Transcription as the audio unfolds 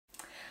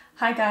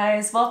Hi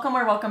guys,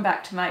 welcome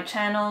back to my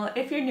channel.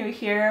 If you're new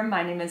here,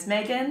 my name is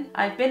Megan.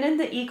 I've been in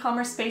the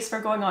e-commerce space for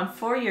going on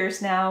 4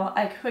 years now.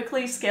 I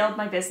quickly scaled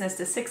my business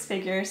to 6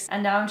 figures,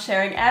 and now I'm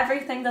sharing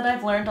everything that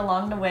I've learned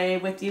along the way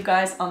with you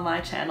guys on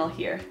my channel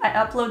here. I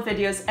upload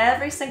videos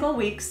every single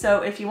week,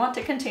 so if you want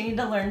to continue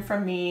to learn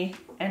from me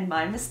and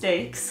my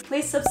mistakes,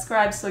 please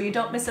subscribe so you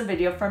don't miss a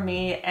video from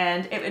me,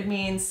 and it would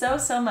mean so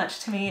much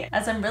to me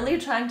as I'm really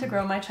trying to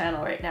grow my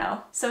channel right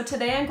now. So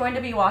today I'm going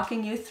to be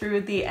walking you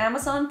through the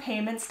Amazon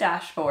payments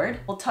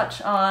dashboard. We'll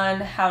touch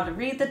on how to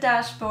read the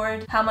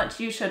dashboard, how much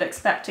you should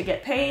expect to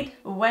get paid,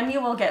 when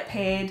you will get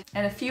paid,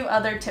 and a few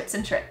other tips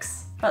and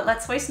tricks. But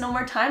let's waste no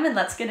more time and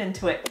let's get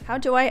into it. How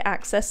do I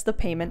access the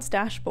payments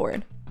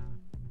dashboard?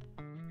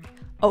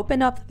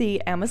 Open up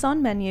the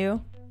Amazon menu,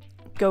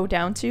 go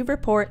down to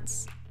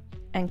Reports,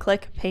 and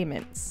click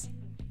Payments.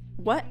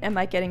 What am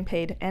I getting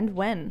paid and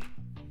when?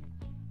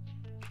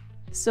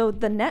 So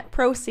the net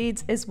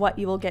proceeds is what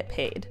you will get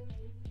paid.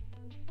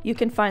 You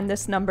can find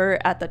this number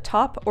at the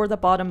top or the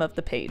bottom of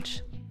the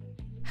page.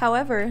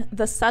 However,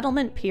 the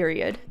settlement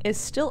period is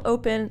still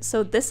open,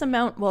 so this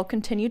amount will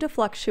continue to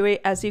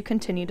fluctuate as you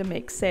continue to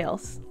make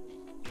sales.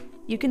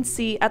 You can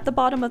see at the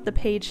bottom of the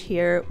page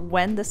here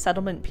when the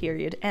settlement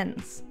period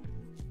ends.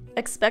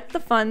 Expect the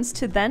funds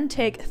to then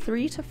take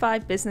 3 to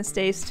 5 business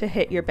days to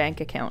hit your bank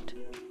account.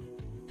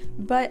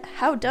 But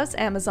how does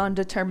Amazon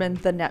determine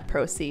the net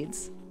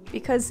proceeds?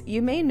 Because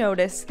you may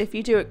notice if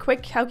you do a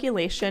quick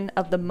calculation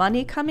of the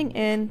money coming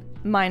in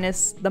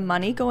minus the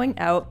money going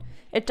out,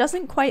 it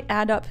doesn't quite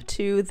add up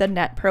to the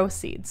net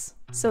proceeds.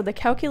 So the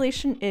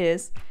calculation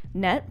is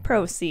net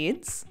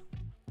proceeds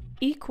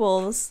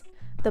equals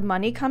the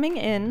money coming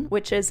in,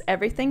 which is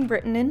everything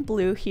written in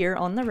blue here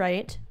on the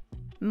right,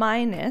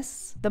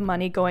 minus the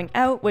money going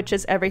out, which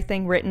is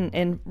everything written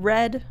in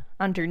red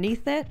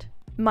underneath it,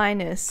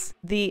 minus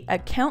the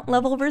account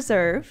level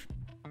reserve,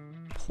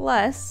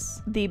 plus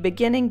the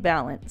beginning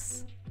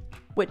balance,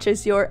 which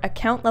is your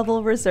account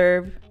level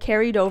reserve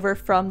carried over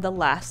from the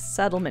last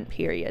settlement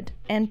period.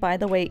 And by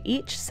the way,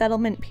 each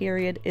settlement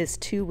period is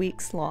 2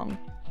 weeks long.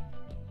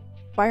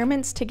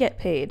 Requirements to get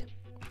paid.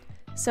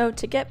 So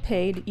to get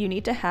paid, you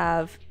need to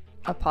have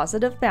a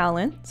positive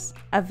balance,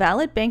 a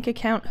valid bank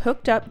account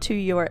hooked up to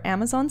your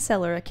Amazon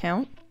seller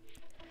account,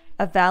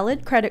 a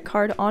valid credit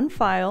card on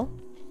file,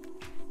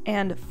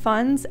 and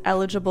funds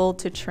eligible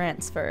to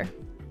transfer.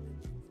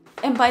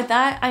 And by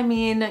that, I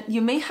mean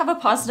you may have a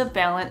positive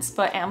balance,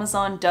 but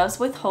Amazon does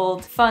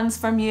withhold funds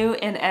from you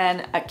in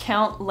an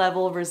account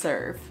level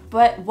reserve.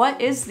 But what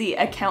is the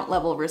account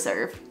level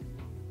reserve?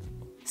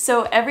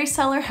 So every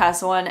seller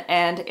has one,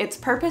 and its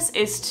purpose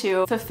is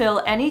to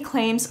fulfill any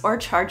claims or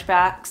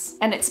chargebacks,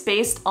 and it's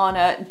based on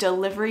a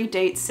delivery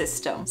date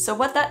system. So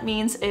what that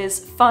means is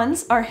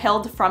funds are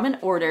held from an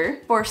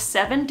order for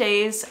 7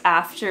 days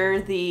after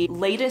the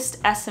latest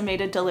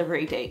estimated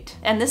delivery date.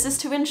 And this is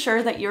to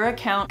ensure that your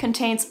account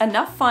contains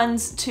enough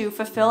funds to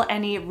fulfill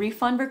any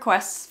refund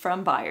requests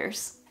from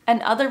buyers.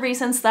 And other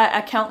reasons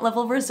that account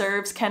level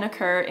reserves can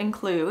occur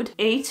include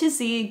A to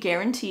Z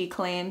guarantee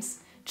claims,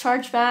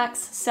 chargebacks,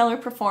 seller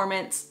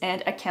performance,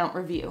 and account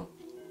review.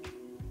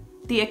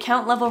 The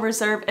account level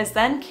reserve is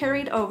then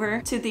carried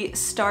over to the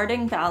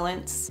starting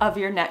balance of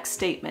your next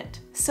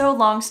statement. So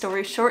long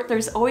story short,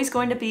 there's always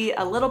going to be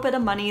a little bit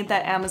of money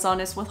that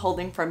Amazon is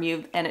withholding from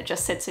you, and it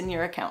just sits in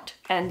your account,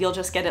 and you'll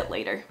just get it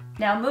later.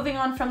 Now moving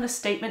on from the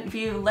statement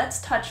view,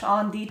 let's touch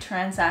on the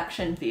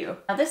transaction view.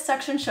 Now this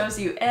section shows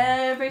you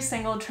every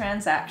single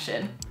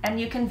transaction, and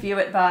you can view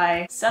it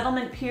by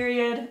settlement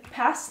period,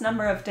 past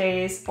number of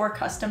days, or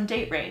custom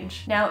date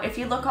range. Now if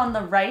you look on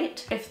the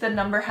right, if the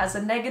number has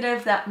a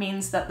negative, that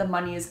means that the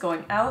money is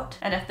going out,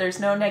 and if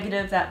there's no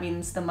negative, that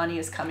means the money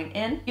is coming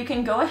in. You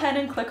can go ahead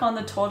and click on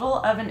the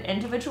total of an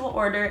individual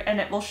order and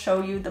it will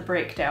show you the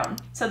breakdown.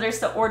 So there's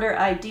the order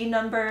ID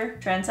number,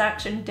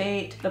 transaction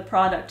date, the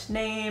product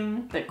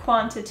name, the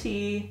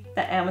quantity,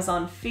 the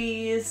Amazon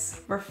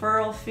fees,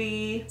 referral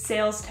fee,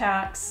 sales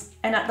tax,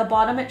 and at the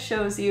bottom it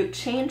shows you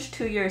change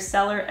to your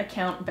seller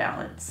account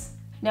balance.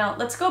 Now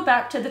let's go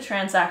back to the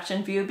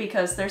transaction view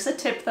because there's a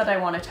tip that I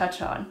want to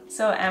touch on.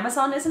 So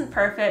Amazon isn't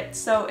perfect,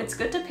 so it's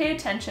good to pay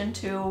attention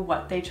to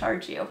what they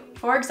charge you.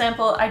 For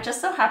example, I just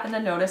so happened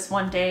to notice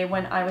one day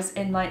when I was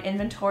in my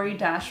inventory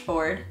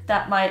dashboard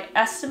that my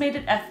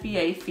estimated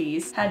FBA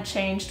fees had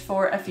changed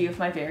for a few of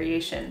my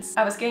variations.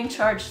 I was getting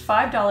charged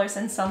 $5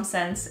 and some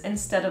cents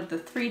instead of the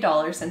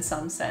 $3 and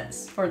some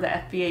cents for the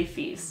FBA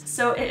fees.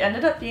 So it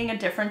ended up being a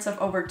difference of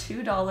over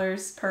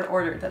 $2 per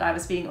order that I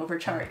was being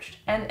overcharged.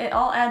 And it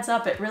all adds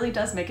up. It really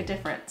does make a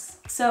difference.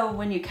 So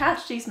when you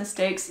catch these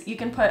mistakes, you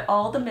can put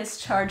all the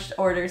mischarged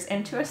orders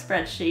into a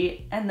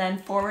spreadsheet and then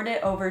forward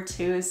it over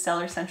to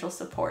Seller Central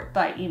Support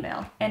by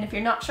email. And if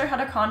you're not sure how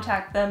to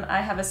contact them,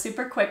 I have a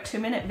super quick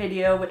 2-minute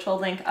video which will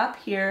link up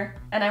here,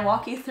 and I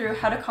walk you through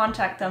how to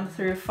contact them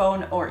through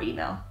phone or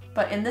email.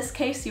 But in this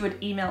case, you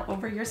would email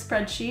over your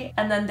spreadsheet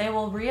and then they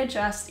will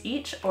readjust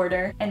each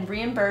order and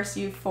reimburse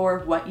you for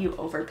what you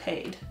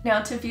overpaid.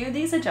 Now to view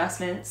these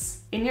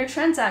adjustments, In your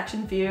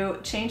transaction view,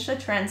 change the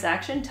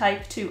transaction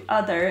type to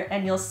other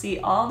and you'll see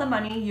all the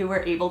money you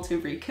were able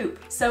to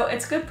recoup. So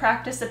it's good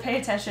practice to pay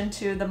attention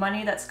to the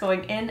money that's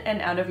going in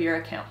and out of your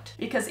account.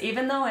 Because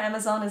even though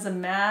Amazon is a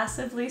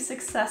massively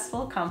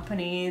successful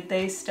company,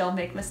 they still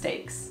make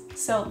mistakes.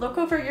 So look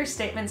over your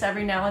statements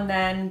every now and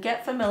then,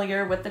 get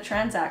familiar with the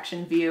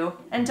transaction view,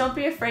 and don't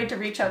be afraid to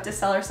reach out to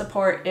seller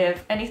support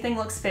if anything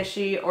looks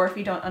fishy or if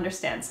you don't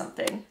understand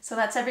something. So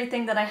that's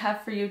everything that I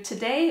have for you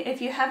today.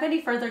 If you have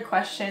any further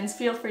questions,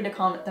 feel free to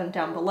comment them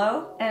down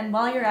below. And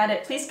while you're at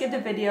it, please give the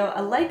video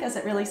a like as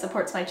it really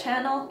supports my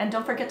channel. And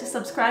don't forget to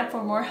subscribe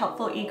for more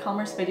helpful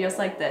e-commerce videos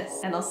like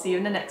this. And I'll see you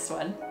in the next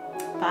one.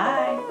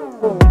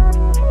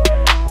 Bye!